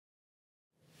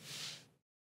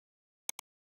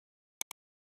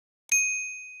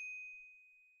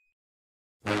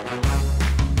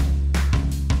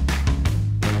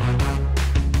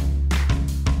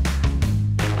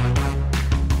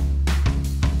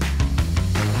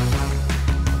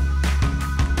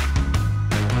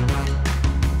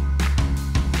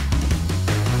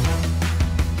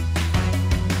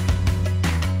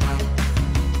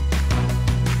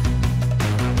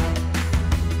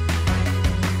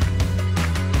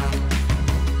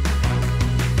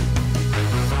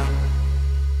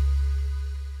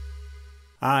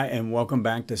Hi, and welcome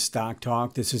back to Stock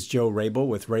Talk. This is Joe Rabil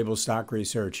with Rabil Stock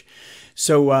Research.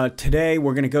 So today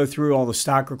we're going to go through all the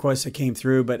stock requests that came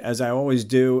through, but as I always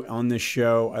do on this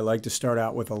show, I like to start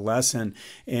out with a lesson.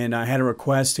 And I had a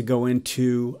request to go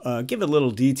into, give a little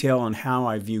detail on how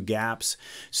I view gaps.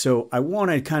 So I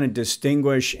want to kind of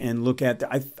distinguish and look at,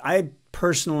 I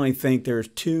personally think there's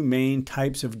two main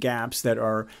types of gaps that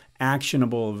are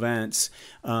actionable events.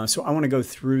 So I want to go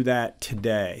through that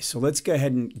today. So let's go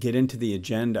ahead and get into the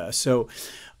agenda. So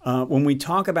when we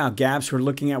talk about gaps, we're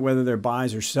looking at whether they're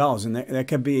buys or sells. And that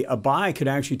could be, a buy could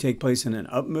actually take place in an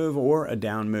up move or a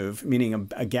down move, meaning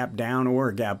a gap down or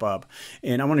a gap up.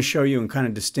 And I want to show you and kind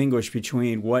of distinguish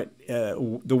between what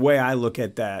the way I look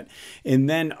at that. And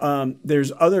then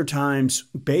there's other times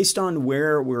based on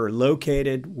where we're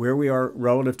located, where we are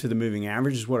relative to the moving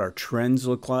averages, what our trends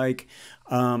look like.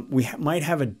 We might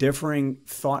have a differing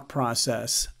thought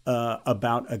process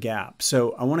about a gap.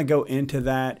 So I want to go into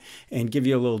that and give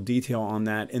you a little detail on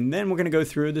that. And then we're going to go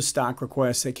through the stock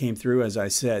requests that came through, as I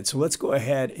said. So let's go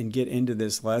ahead and get into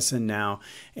this lesson now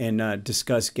and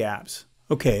discuss gaps.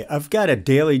 Okay, I've got a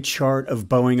daily chart of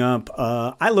bowing up.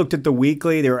 I looked at the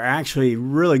weekly. There are actually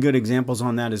really good examples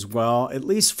on that as well, at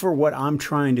least for what I'm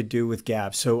trying to do with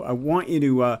gaps. So I want you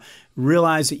to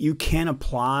realize that you can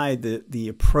apply the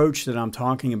approach that I'm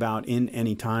talking about in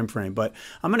any time frame. But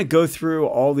I'm going to go through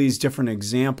all these different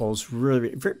examples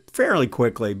really fairly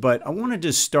quickly. But I want to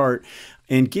just start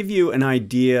and give you an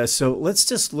idea. So let's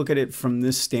just look at it from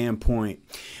this standpoint.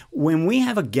 When we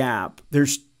have a gap,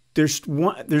 there's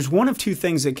one of two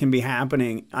things that can be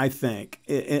happening, I think,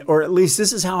 or at least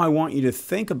this is how I want you to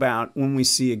think about when we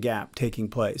see a gap taking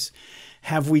place.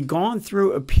 Have we gone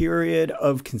through a period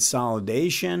of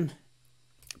consolidation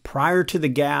prior to the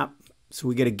gap, so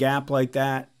we get a gap like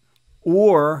that,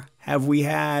 or have we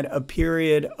had a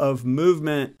period of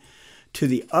movement to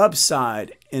the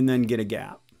upside and then get a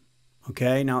gap?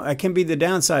 Okay, now that can be the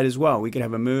downside as well. We could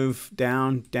have a move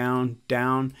down, down,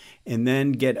 down, and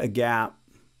then get a gap.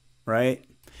 Right?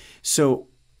 So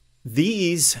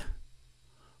these,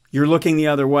 you're looking the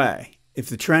other way. If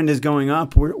the trend is going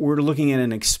up, we're looking at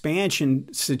an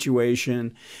expansion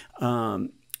situation,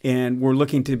 and we're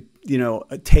looking to,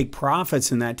 take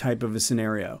profits in that type of a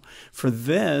scenario. For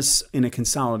this, in a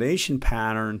consolidation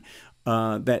pattern,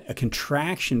 that a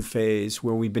contraction phase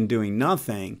where we've been doing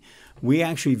nothing, we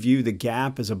actually view the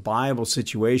gap as a buyable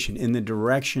situation in the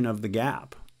direction of the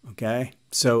gap. Okay,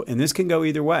 so, and this can go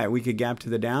either way. We could gap to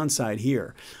the downside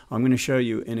here. I'm going to show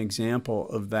you an example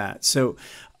of that. So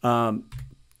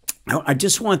I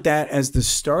just want that as the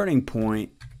starting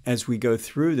point as we go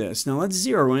through this. Now let's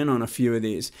zero in on a few of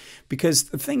these, because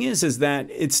the thing is that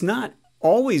it's not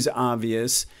always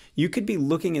obvious. You could be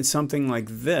looking at something like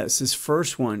this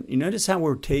first one. You notice how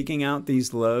we're taking out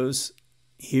these lows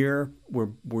here, where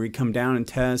we come down and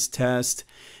test,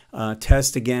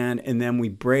 test again, and then we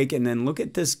break, and then look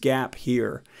at this gap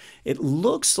here. It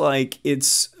looks like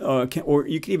it's, or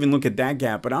you can even look at that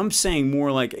gap, but I'm saying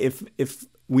more like if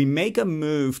we make a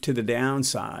move to the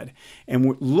downside and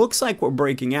it looks like we're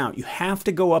breaking out, you have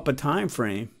to go up a time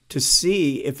frame to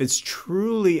see if it's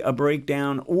truly a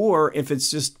breakdown or if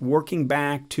it's just working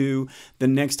back to the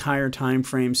next higher time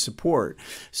frame support.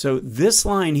 So this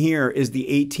line here is the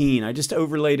 18. I just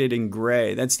overlaid it in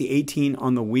gray. That's the 18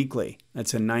 on the weekly.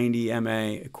 That's a 90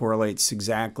 MA. It correlates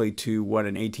exactly to what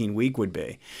an 18 week would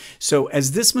be. So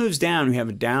as this moves down, we have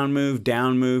a down move,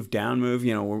 down move, down move.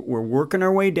 We're working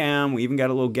our way down. We even got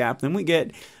a little gap. Then we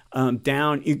get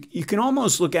down. You can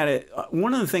almost look at it.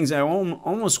 One of the things I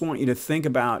almost want you to think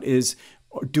about is,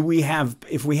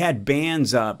 if we had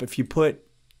bands up, if you put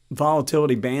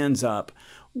volatility bands up,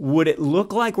 would it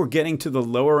look like we're getting to the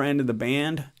lower end of the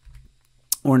band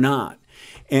or not?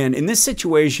 And in this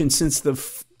situation,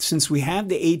 since we have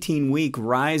the 18-week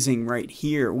rising right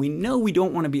here, we know we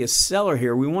don't want to be a seller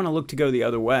here. We want to look to go the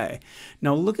other way.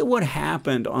 Now look at what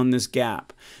happened on this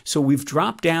gap. So we've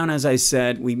dropped down, as I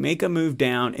said, we make a move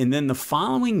down, and then the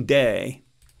following day,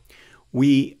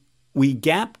 we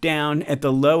gap down at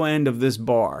the low end of this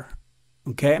bar.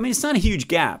 Okay, I mean, it's not a huge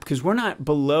gap because we're not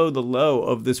below the low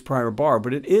of this prior bar,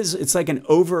 but it's like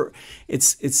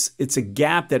it's a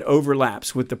gap that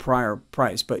overlaps with the prior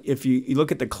price. But if you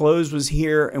look at the close was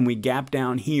here and we gap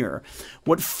down here,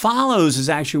 what follows is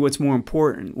actually what's more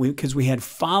important, because we had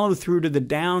follow through to the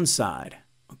downside.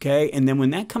 Okay, and then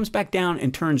when that comes back down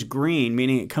and turns green,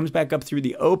 meaning it comes back up through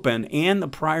the open and the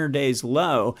prior day's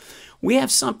low, we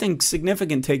have something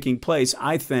significant taking place,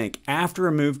 I think, after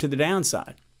a move to the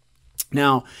downside.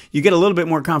 Now, you get a little bit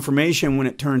more confirmation when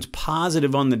it turns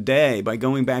positive on the day by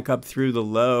going back up through the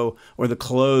low or the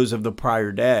close of the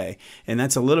prior day. And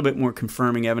that's a little bit more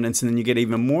confirming evidence. And then you get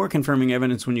even more confirming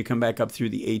evidence when you come back up through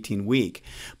the 18-week.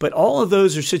 But all of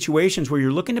those are situations where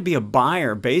you're looking to be a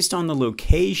buyer based on the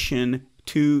location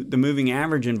to the moving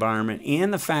average environment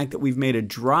and the fact that we've made a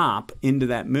drop into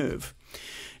that move.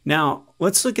 Now,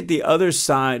 let's look at the other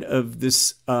side of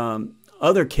this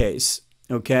other case,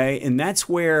 okay? And that's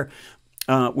where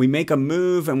we make a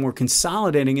move and we're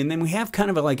consolidating, and then we have kind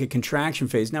of like a contraction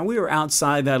phase. Now, we were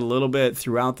outside that a little bit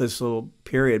throughout this little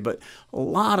period, but a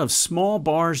lot of small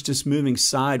bars just moving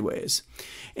sideways.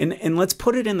 And let's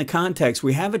put it in the context.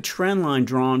 We have a trend line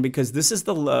drawn because this is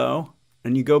the low,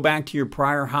 and you go back to your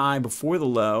prior high before the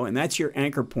low, and that's your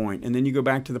anchor point, and then you go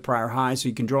back to the prior high. So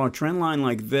you can draw a trend line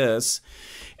like this.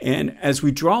 And as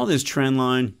we draw this trend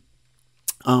line,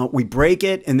 we break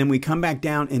it, and then we come back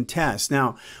down and test.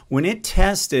 Now, when it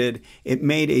tested, it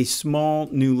made a small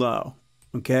new low,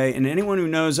 okay? And anyone who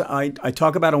knows, I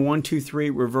talk about a 1, 2,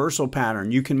 3 reversal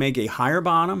pattern. You can make a higher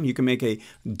bottom, you can make a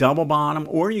double bottom,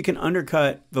 or you can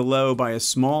undercut the low by a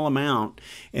small amount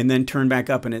and then turn back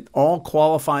up, and it all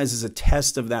qualifies as a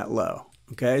test of that low.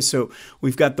 Okay, so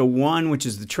we've got the 1, which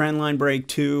is the trend line break,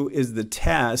 2 is the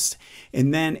test,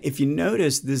 and then if you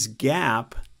notice, this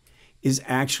gap is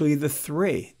actually the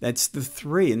 3. That's the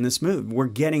 3 in this move. We're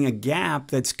getting a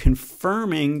gap that's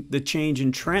confirming the change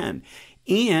in trend.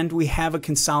 And we have a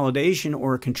consolidation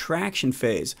or a contraction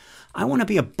phase. I want to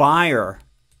be a buyer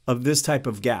of this type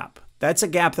of gap. That's a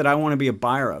gap that I want to be a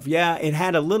buyer of. Yeah, it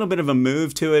had a little bit of a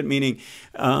move to it, meaning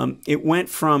it went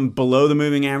from below the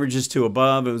moving averages to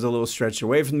above. It was a little stretched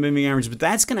away from the moving average, but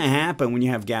that's going to happen when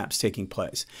you have gaps taking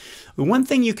place. The one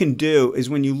thing you can do is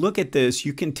when you look at this,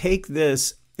 you can take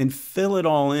this and fill it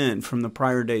all in from the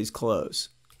prior day's close,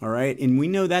 all right? And we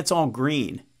know that's all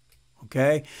green,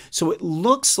 okay? So it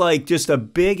looks like just a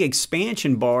big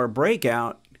expansion bar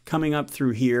breakout coming up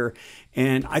through here,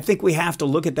 and I think we have to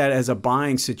look at that as a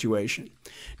buying situation.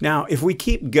 Now, if we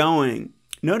keep going,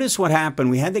 notice what happened.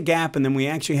 We had the gap, and then we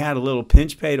actually had a little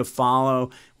pinch pay to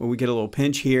follow where we get a little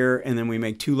pinch here, and then we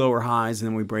make 2 lower highs, and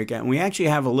then we break out. And we actually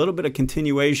have a little bit of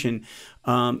continuation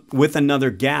with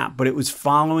another gap, but it was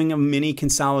following a mini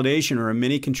consolidation or a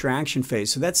mini contraction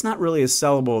phase. So that's not really a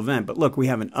sellable event. But look, we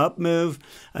have an up move,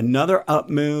 another up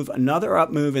move, another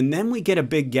up move, and then we get a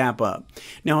big gap up.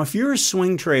 Now, if you're a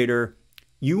swing trader,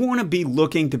 you want to be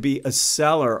looking to be a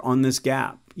seller on this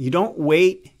gap. You don't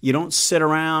wait. You don't sit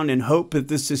around and hope that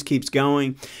this just keeps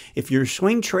going. If you're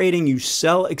swing trading, you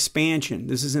sell expansion.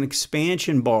 This is an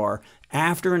expansion bar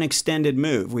after an extended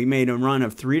move. We made a run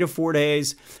of 3 to 4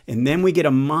 days, and then we get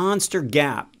a monster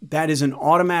gap. That is an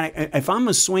automatic. If I'm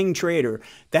a swing trader,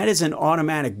 that is an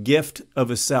automatic gift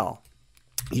of a sell.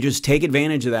 You just take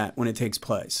advantage of that when it takes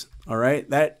place. All right,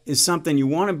 that is something you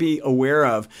want to be aware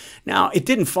of. Now, it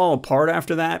didn't fall apart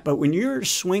after that, but when you're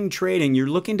swing trading, you're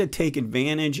looking to take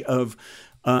advantage of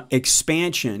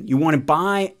expansion. You want to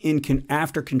buy in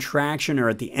after contraction or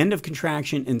at the end of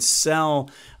contraction and sell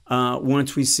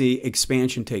once we see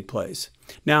expansion take place.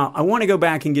 Now, I want to go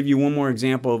back and give you one more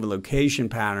example of a location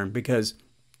pattern, because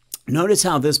notice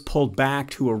how this pulled back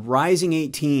to a rising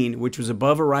 18, which was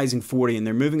above a rising 40, and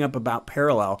they're moving up about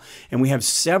parallel, and we have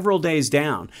several days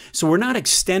down. So we're not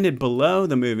extended below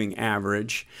the moving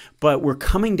average, but we're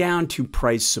coming down to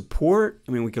price support.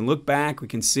 I mean, we can look back, we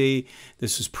can see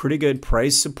this was pretty good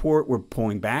price support we're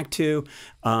pulling back to.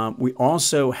 We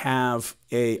also have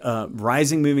a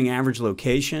rising moving average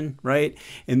location, right?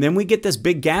 And then we get this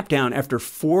big gap down after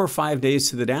 4 or 5 days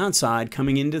to the downside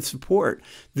coming into support.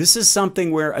 This is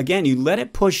something where, again, you let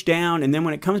it push down, and then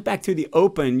when it comes back through the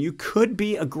open, you could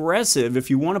be aggressive if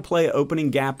you want to play opening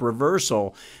gap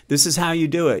reversal. This is how you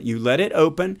do it. You let it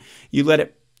open, you let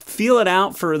it feel it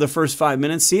out for the first 5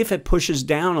 minutes, see if it pushes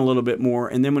down a little bit more,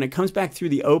 and then when it comes back through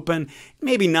the open,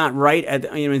 maybe not right at,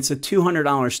 it's a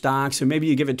 $200 stock, so maybe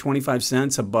you give it 25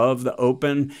 cents above the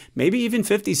open, maybe even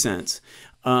 50 cents.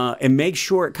 And make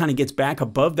sure it kind of gets back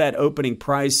above that opening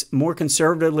price. More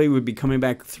conservatively, would be coming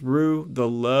back through the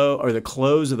low or the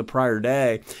close of the prior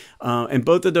day. And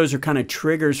both of those are kind of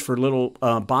triggers for little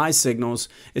buy signals,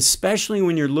 especially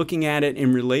when you're looking at it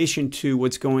in relation to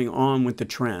what's going on with the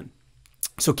trend.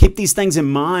 So keep these things in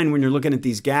mind when you're looking at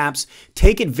these gaps.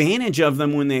 Take advantage of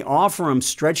them when they offer them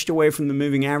stretched away from the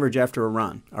moving average after a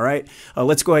run. All right,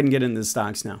 let's go ahead and get into the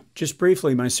stocks now. Just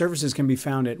briefly, my services can be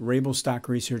found at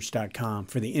rabilstockresearch.com.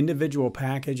 For the individual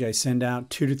package, I send out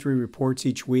 2 to 3 reports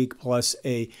each week plus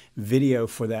a video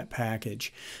for that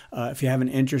package. If you have an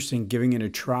interest in giving it a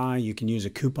try, you can use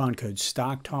a coupon code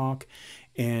StockTalk.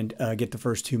 and get the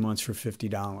first 2 months for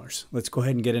 $50. Let's go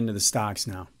ahead and get into the stocks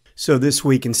now. So this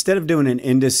week, instead of doing an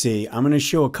indice, I'm going to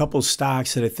show a couple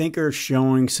stocks that I think are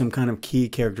showing some kind of key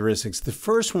characteristics. The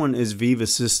first one is Veeva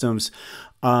Systems.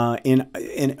 And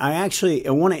I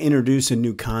want to introduce a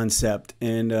new concept.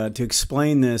 And to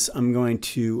explain this, I'm going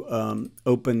to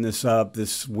open this up,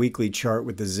 this weekly chart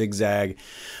with the zigzag.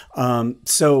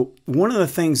 So one of the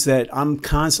things that I'm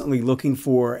constantly looking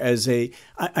for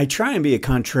I try and be a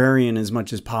contrarian as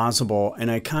much as possible.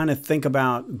 And I kind of think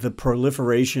about the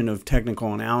proliferation of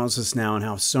technical analysis now and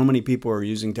how so many people are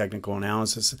using technical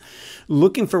analysis,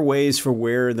 looking for ways for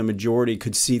where the majority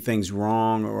could see things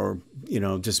wrong or,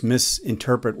 just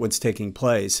misinterpret what's taking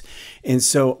place. And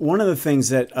so one of the things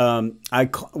that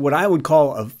what I would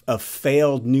call a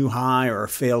failed new high or a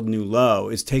failed new low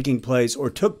is taking place or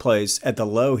took place at the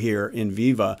low here in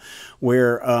Veeva,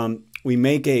 where we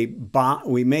make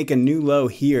a new low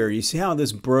here. You see how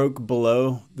this broke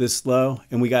below this low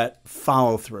and we got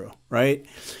follow through, right?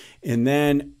 And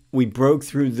then we broke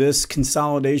through this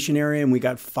consolidation area and we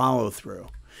got follow through.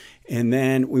 And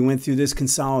then we went through this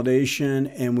consolidation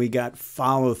and we got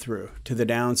follow through to the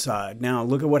downside. Now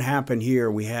look at what happened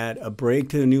here. We had a break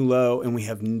to the new low and we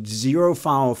have zero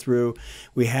follow through.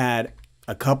 We had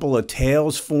a couple of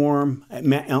tails form.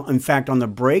 In fact, on the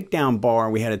breakdown bar,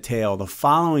 we had a tail. The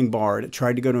following bar, it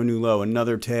tried to go to a new low,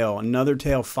 another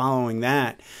tail following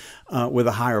that with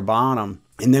a higher bottom.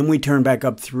 And then we turn back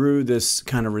up through this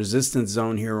kind of resistance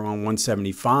zone here on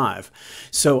 175.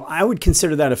 So I would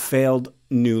consider that a failed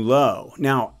new low.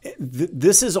 Now,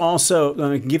 this is also,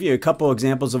 I can give you a couple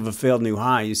examples of a failed new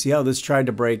high. You see how this tried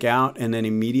to break out and then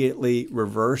immediately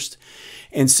reversed?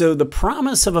 And so the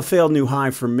promise of a failed new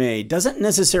high for me doesn't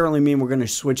necessarily mean we're going to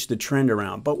switch the trend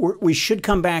around, but we should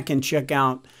come back and check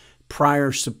out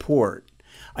prior support.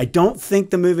 I don't think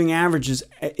the moving average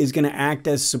is going to act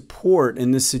as support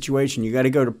in this situation. You got to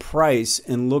go to price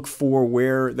and look for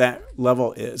where that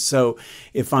level is. So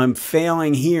if I'm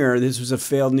failing here, this was a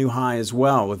failed new high as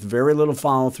well with very little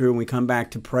follow through, and we come back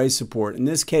to price support. In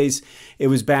this case, it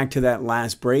was back to that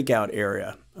last breakout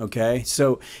area. Okay,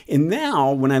 so and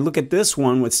now when I look at this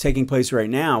one, what's taking place right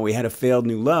now, we had a failed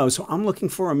new low. So I'm looking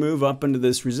for a move up into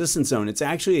this resistance zone. It's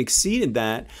actually exceeded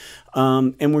that.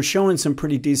 And we're showing some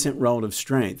pretty decent relative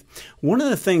strength. One of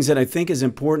the things that I think is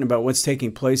important about what's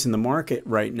taking place in the market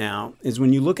right now is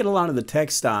when you look at a lot of the tech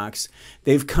stocks,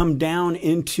 they've come down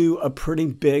into a pretty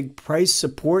big price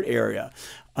support area.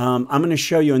 I'm going to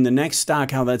show you in the next stock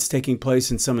how that's taking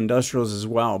place in some industrials as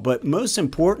well. But most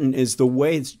important is the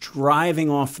way it's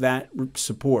driving off that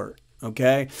support.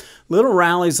 Okay, little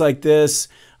rallies like this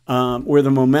where the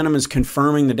momentum is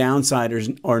confirming the downside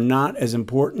are not as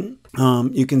important.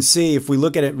 You can see if we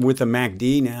look at it with the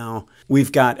MACD now,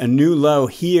 we've got a new low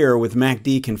here with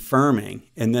MACD confirming,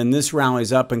 and then this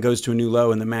rallies up and goes to a new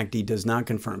low and the MACD does not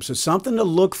confirm. So something to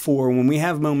look for when we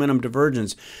have momentum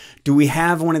divergence. Do we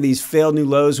have one of these failed new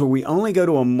lows where we only go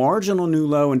to a marginal new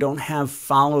low and don't have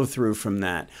follow through from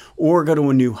that, or go to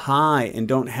a new high and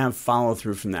don't have follow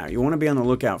through from that? You want to be on the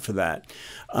lookout for that.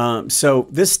 So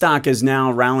this stock is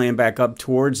now rallying back up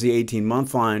towards the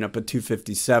 18-month line up at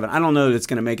 257. I don't know that it's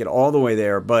going to make it all the way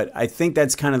there, but I think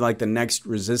that's kind of like the next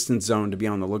resistance zone to be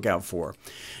on the lookout for.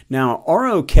 Now,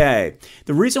 ROK,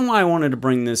 the reason why I wanted to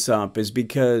bring this up is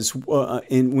because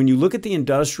when you look at the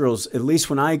industrials, at least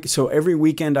so every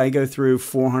weekend I go through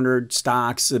 400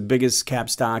 stocks, the biggest cap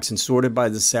stocks, and sorted by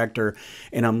the sector,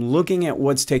 and I'm looking at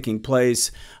what's taking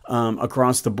place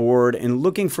across the board and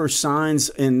looking for signs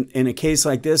in a case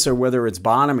like this or whether it's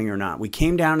bottoming or not. We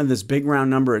came down to this big round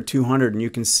number at 200, and you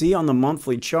can see on the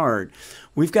monthly chart,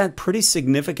 we've got pretty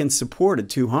significant support at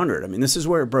 200. I mean, this is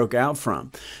where it broke out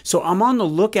from. So I'm on the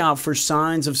lookout for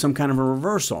signs of some kind of a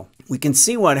reversal. We can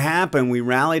see what happened. We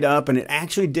rallied up, and it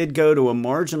actually did go to a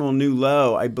marginal new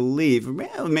low, I believe.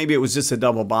 Maybe it was just a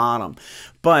double bottom.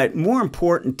 But more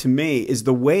important to me is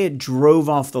the way it drove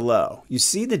off the low. You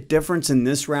see the difference in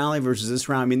this rally versus this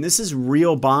rally? I mean, this is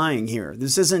real buying here.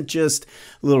 This isn't just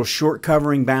a little short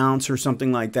covering bounce or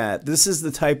something like that. This is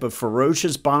the type of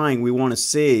ferocious buying we want to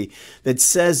see that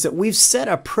says that we've set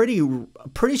a pretty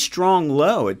strong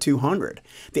low at 200.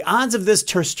 The odds of this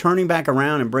turning back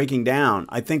around and breaking down,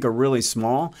 I think, are really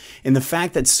small. And the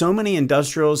fact that so many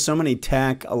industrials, so many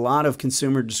tech, a lot of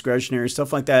consumer discretionary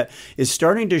stuff like that is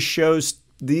starting to show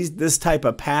this type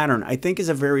of pattern, I think, is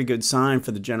a very good sign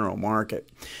for the general market.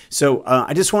 So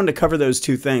I just wanted to cover those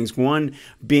two things. One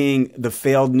being the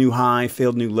failed new high,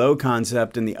 failed new low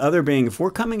concept, and the other being if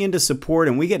we're coming into support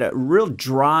and we get a real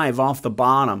drive off the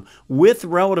bottom with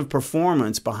relative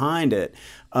performance behind it,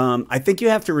 I think you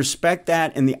have to respect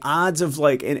that, and the odds of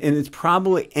and it's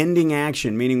probably ending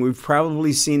action, meaning we've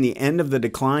probably seen the end of the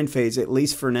decline phase, at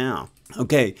least for now.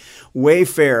 Okay,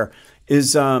 Wayfair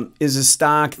is a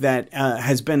stock that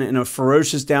has been in a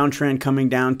ferocious downtrend coming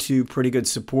down to pretty good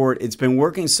support. It's been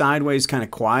working sideways kind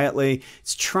of quietly.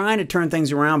 It's trying to turn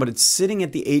things around, but it's sitting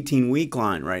at the 18-week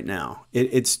line right now.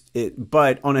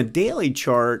 But on a daily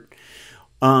chart,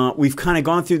 we've kind of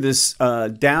gone through this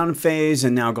down phase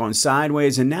and now gone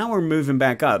sideways, and now we're moving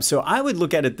back up. So I would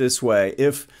look at it this way.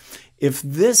 If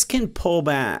this can pull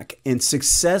back and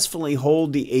successfully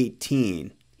hold the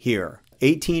 18 here,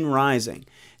 18 rising,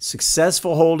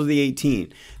 successful hold of the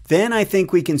 18, then I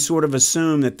think we can sort of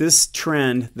assume that this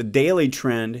trend, the daily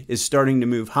trend, is starting to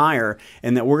move higher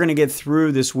and that we're going to get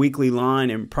through this weekly line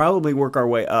and probably work our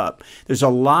way up. There's a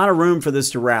lot of room for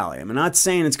this to rally. I'm not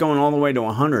saying it's going all the way to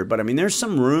 100, but I mean, there's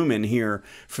some room in here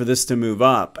for this to move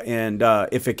up. And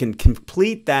if it can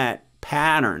complete that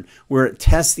pattern where it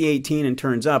tests the 18 and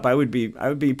turns up, I would be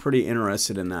pretty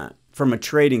interested in that from a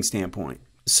trading standpoint.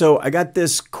 So I got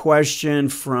this question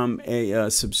from a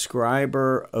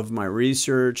subscriber of my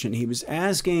research, and he was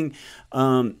asking,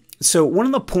 so one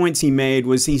of the points he made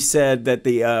was he said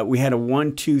that we had a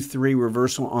 1, 2, 3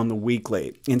 reversal on the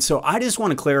weekly. And so I just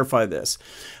want to clarify this.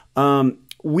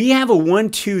 We have a 1,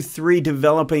 2, 3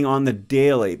 developing on the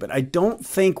daily, but I don't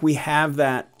think we have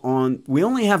that we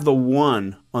only have the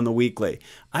 1 on the weekly.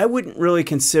 I wouldn't really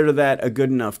consider that a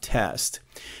good enough test.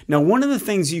 Now, one of the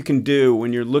things you can do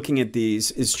when you're looking at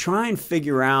these is try and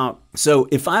figure out, so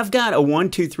if I've got a 1,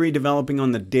 2, 3 developing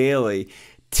on the daily,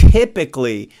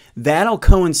 typically that'll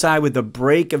coincide with the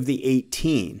break of the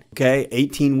 18, okay,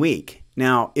 18 week.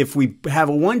 Now, if we have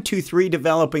a 1, 2, 3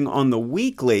 developing on the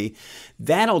weekly,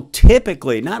 that'll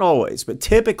typically, not always, but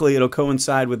typically it'll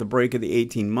coincide with the break of the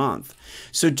 18 month.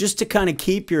 So just to kind of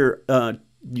keep your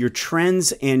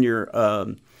trends and your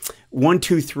 1,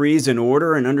 2, 3s in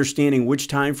order and understanding which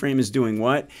time frame is doing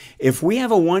what. If we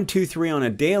have a 1, 2, 3 on a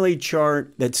daily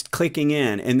chart that's clicking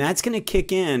in, and that's going to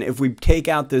kick in if we take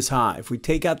out this high. If we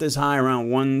take out this high around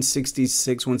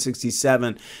 166,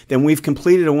 167, then we've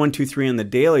completed a 1, 2, 3 on the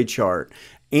daily chart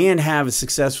and have a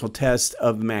successful test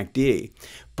of the MACD.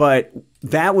 But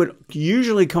that would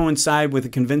usually coincide with a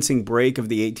convincing break of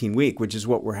the 18-week, which is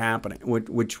what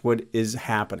is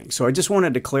happening. So I just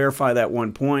wanted to clarify that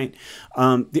one point.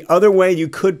 The other way you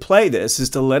could play this is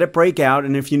to let it break out.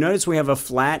 And if you notice, we have a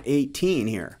flat 18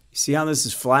 here. See how this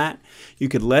is flat? You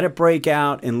could let it break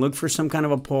out and look for some kind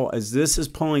of a pull as this is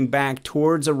pulling back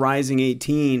towards a rising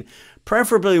 18,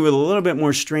 preferably with a little bit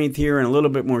more strength here and a little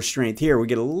bit more strength here. We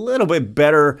get a little bit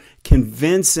better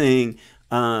convincing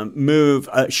move.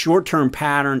 A short-term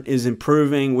pattern is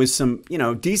improving with some,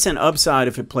 decent upside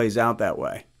if it plays out that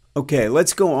way. Okay,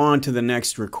 let's go on to the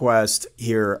next request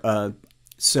here.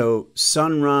 So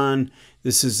Sunrun,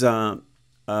 this is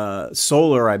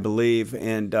solar, I believe,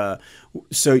 and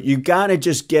so you got to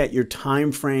just get your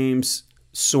time frames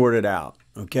sorted out.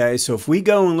 Okay, so if we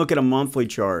go and look at a monthly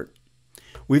chart,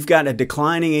 we've got a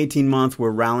declining 18-month we're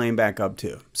rallying back up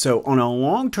to. So on a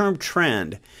long-term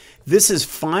trend, this is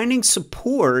finding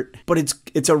support, but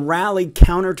it's a rally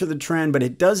counter to the trend, but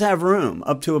it does have room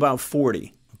up to about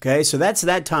 40. Okay, so that's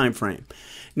that time frame.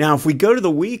 Now, if we go to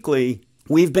the weekly,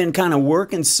 we've been kind of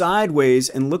working sideways,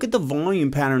 and look at the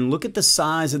volume pattern. Look at the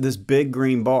size of this big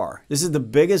green bar. This is the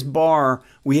biggest bar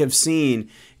we have seen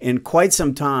in quite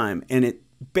some time, and it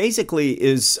basically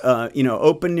is,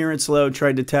 open near its low,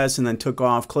 tried to test, and then took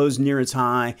off, closed near its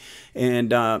high.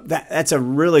 And that's a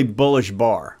really bullish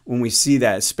bar when we see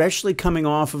that, especially coming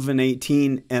off of an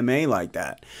 18 MA like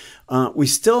that. We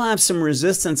still have some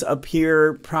resistance up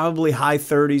here, probably high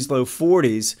 30s, low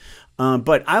 40s.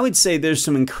 But I would say there's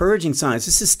some encouraging signs.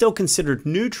 This is still considered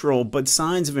neutral, but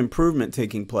signs of improvement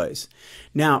taking place.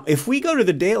 Now, if we go to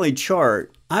the daily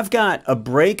chart, I've got a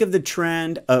break of the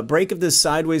trend, a break of this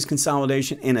sideways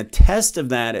consolidation, and a test of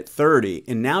that at 30,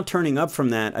 and now turning up from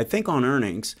that, I think, on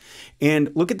earnings.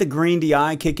 And look at the green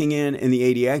DI kicking in and the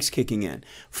ADX kicking in.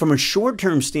 From a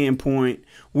short-term standpoint,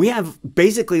 we have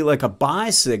basically like a buy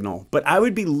signal, but I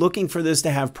would be looking for this to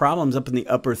have problems up in the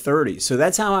upper 30s. So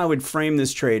that's how I would frame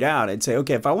this trade out. I'd say,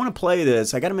 okay, if I want to play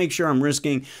this, I got to make sure I'm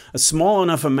risking a small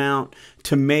enough amount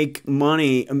to make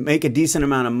money, make a decent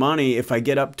amount of money if I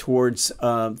get up towards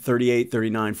 38,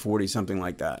 39, 40, something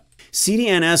like that.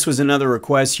 CDNS was another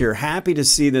request here. Happy to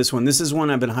see this one. This is one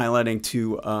I've been highlighting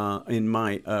to in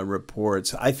my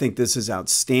reports. I think this is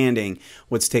outstanding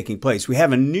what's taking place. We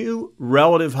have a new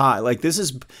relative high. Like, this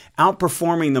is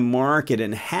outperforming the market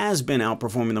and has been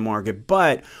outperforming the market,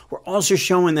 but we're also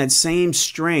showing that same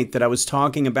strength that I was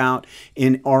talking about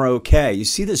in ROK. You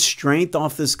see the strength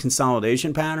off this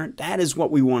consolidation pattern? That is what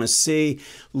we want to see.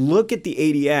 Look at the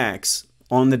ADX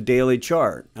on the daily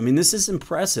chart. I mean, this is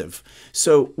impressive.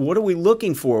 So what are we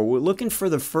looking for? We're looking for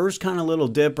the first kind of little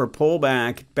dip or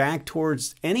pullback back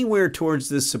towards anywhere towards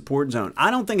this support zone.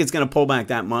 I don't think it's going to pull back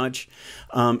that much.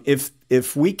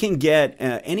 If we can get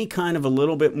any kind of a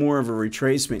little bit more of a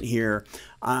retracement here,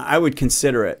 I would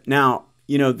consider it. Now,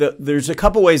 you know, there's a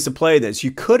couple ways to play this.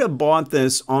 You could have bought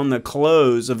this on the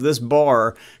close of this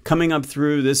bar coming up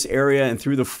through this area and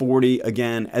through the 40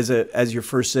 again as your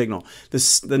first signal.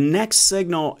 The next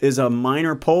signal is a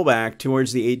minor pullback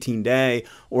towards the 18-day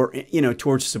or, you know,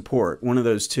 towards support, one of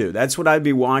those two. That's what I'd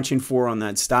be watching for on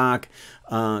that stock,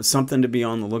 something to be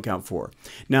on the lookout for.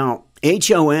 Now,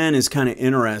 HON is kind of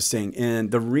interesting,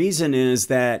 and the reason is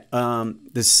that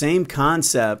the same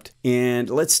concept, and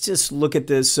let's just look at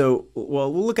this. So,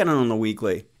 well, we'll look at it on the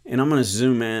weekly, and I'm going to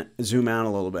zoom out a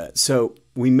little bit. So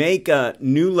we make a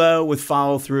new low with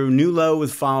follow through, new low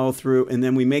with follow through, and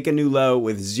then we make a new low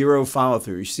with zero follow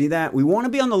through. You see that? We want to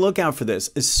be on the lookout for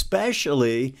this,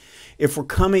 especially if we're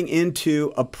coming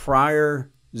into a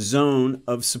prior zone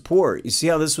of support. You see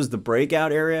how this was the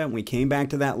breakout area and we came back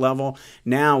to that level.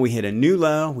 Now we hit a new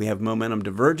low, we have momentum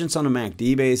divergence on a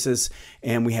MACD basis,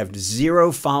 and we have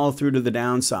zero follow through to the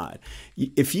downside.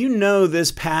 If you know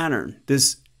this pattern,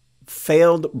 this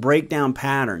failed breakdown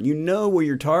pattern, you know where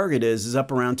your target is up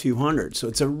around 200. So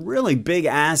it's a really big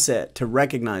asset to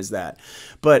recognize that.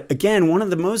 But again, one of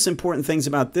the most important things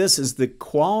about this is the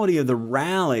quality of the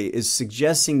rally is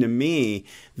suggesting to me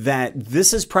that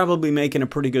this is probably making a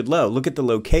pretty good low. Look at the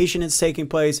location it's taking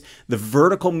place, the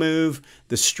vertical move,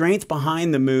 the strength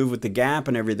behind the move with the gap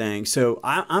and everything. So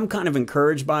I'm kind of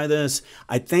encouraged by this.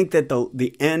 I think that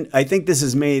I think this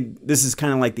is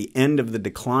kind of like the end of the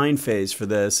decline phase for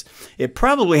this. It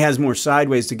probably has more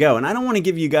sideways to go. And I don't want to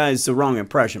give you guys the wrong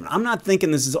impression. I'm not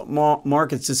thinking this is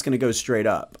market's just going to go straight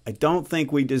up. I don't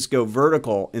think we just go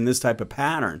vertical in this type of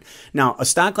pattern. Now, a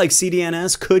stock like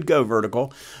CDNS could go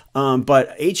vertical,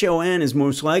 but HON is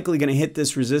most likely going to hit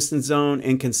this resistance zone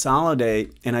and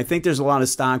consolidate. And I think there's a lot of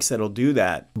stocks that'll do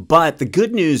that. But the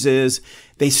good news is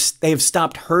they have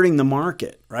stopped hurting the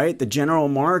market, right? The general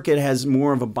market has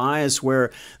more of a bias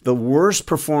where the worst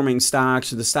performing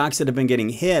stocks, or the stocks that have been getting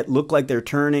hit, look like they're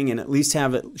turning and at least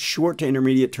have a short to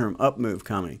intermediate term up move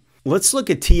coming. Let's look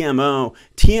at TMO.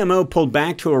 TMO pulled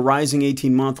back to a rising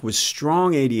 18-month with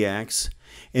strong ADX,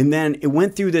 and then it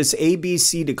went through this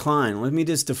ABC decline. Let me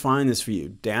just define this for you.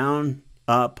 Down,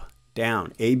 up,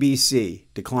 down, ABC,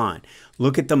 decline.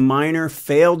 Look at the minor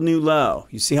failed new low.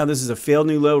 You see how this is a failed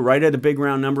new low right at a big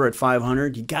round number at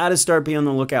 500? You got to start being on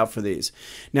the lookout for these.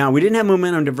 Now, we didn't have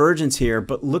momentum divergence here,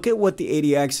 but look at what the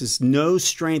ADX is, no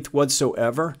strength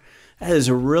whatsoever. That is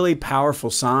a really powerful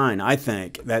sign, I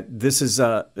think, that this is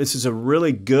a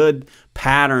really good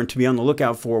pattern to be on the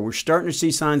lookout for. We're starting to see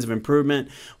signs of improvement.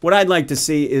 What I'd like to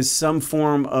see is some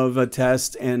form of a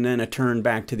test and then a turn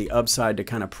back to the upside to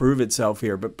kind of prove itself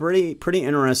here, but pretty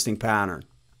interesting pattern.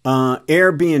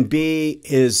 Airbnb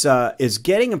is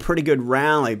getting a pretty good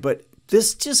rally, but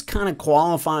this just kind of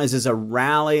qualifies as a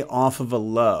rally off of a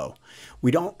low. We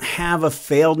don't have a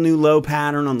failed new low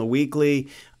pattern on the weekly.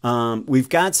 We've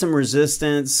got some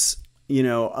resistance, you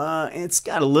know, it's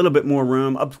got a little bit more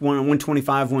room up to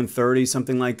 125, 130,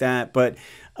 something like that. But,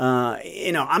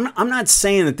 you know, I'm not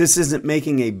saying that this isn't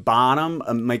making a bottom,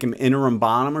 make an interim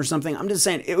bottom or something. I'm just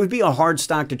saying it would be a hard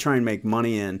stock to try and make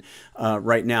money in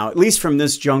right now, at least from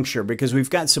this juncture, because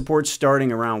we've got support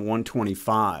starting around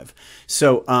 125.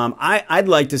 So I'd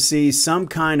like to see some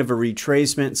kind of a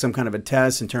retracement, some kind of a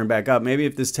test and turn back up. Maybe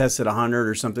if this tests at 100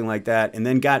 or something like that and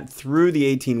then got through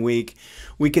the 18-week,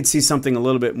 we could see something a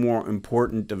little bit more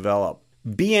important develop.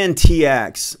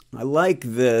 BNTX, I like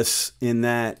this in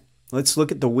that, let's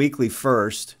look at the weekly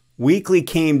first. Weekly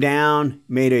came down,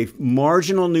 made a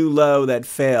marginal new low that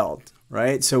failed,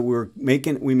 right? So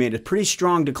we made a pretty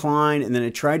strong decline, and then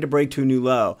it tried to break to a new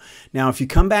low. Now, if you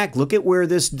come back, look at where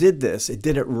this did this. It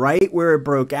did it right where it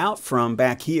broke out from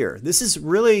back here. This is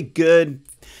really good.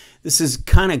 This is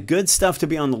kind of good stuff to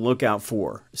be on the lookout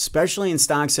for, especially in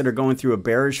stocks that are going through a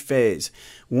bearish phase.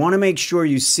 Want to make sure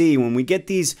you see when we get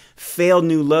these failed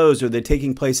new lows, are they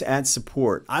taking place at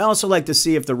support. I also like to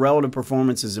see if the relative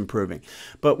performance is improving.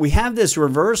 But we have this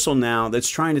reversal now that's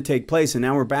trying to take place, and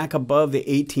now we're back above the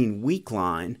 18-week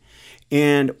line.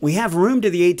 And we have room to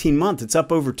the 18-month. It's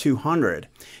up over 200.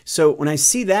 So when I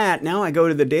see that, now I go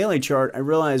to the daily chart, I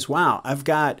realize, wow, I've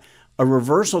got a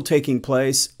reversal taking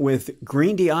place with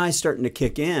green DI starting to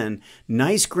kick in.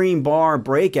 Nice green bar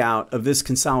breakout of this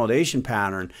consolidation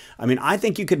pattern. I mean, I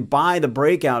think you could buy the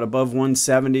breakout above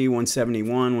 170,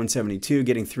 171, 172,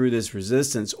 getting through this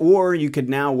resistance, or you could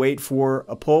now wait for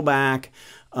a pullback.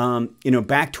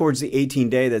 Back towards the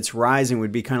 18-day that's rising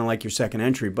would be kind of like your second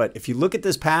entry. But if you look at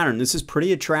this pattern, this is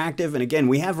pretty attractive. And again,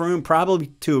 we have room probably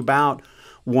to about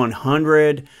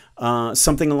 100,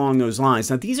 something along those lines.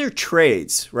 Now, these are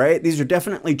trades, right? These are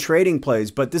definitely trading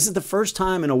plays, but this is the first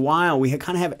time in a while we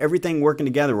kind of have everything working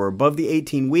together. We're above the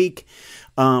 18-week.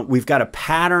 We've got a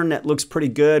pattern that looks pretty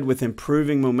good with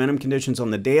improving momentum conditions on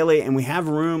the daily, and we have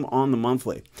room on the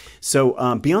monthly.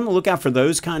 So be on the lookout for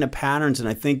those kind of patterns, and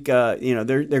I think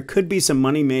there could be some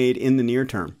money made in the near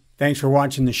term. Thanks for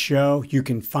watching the show. You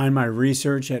can find my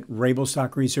research at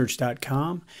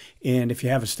rabilstockresearch.com. And if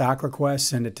you have a stock request,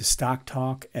 send it to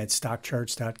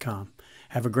stocktalk@stockcharts.com.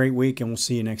 Have a great week, and we'll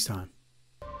see you next time.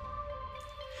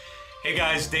 Hey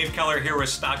guys, Dave Keller here with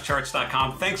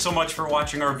StockCharts.com. Thanks so much for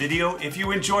watching our video. If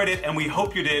you enjoyed it, and we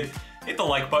hope you did, hit the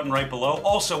like button right below.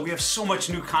 Also, we have so much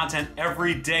new content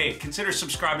every day. Consider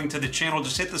subscribing to the channel.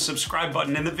 Just hit the subscribe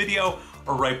button in the video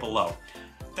or right below.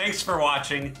 Thanks for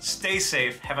watching. Stay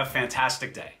safe. Have a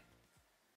fantastic day.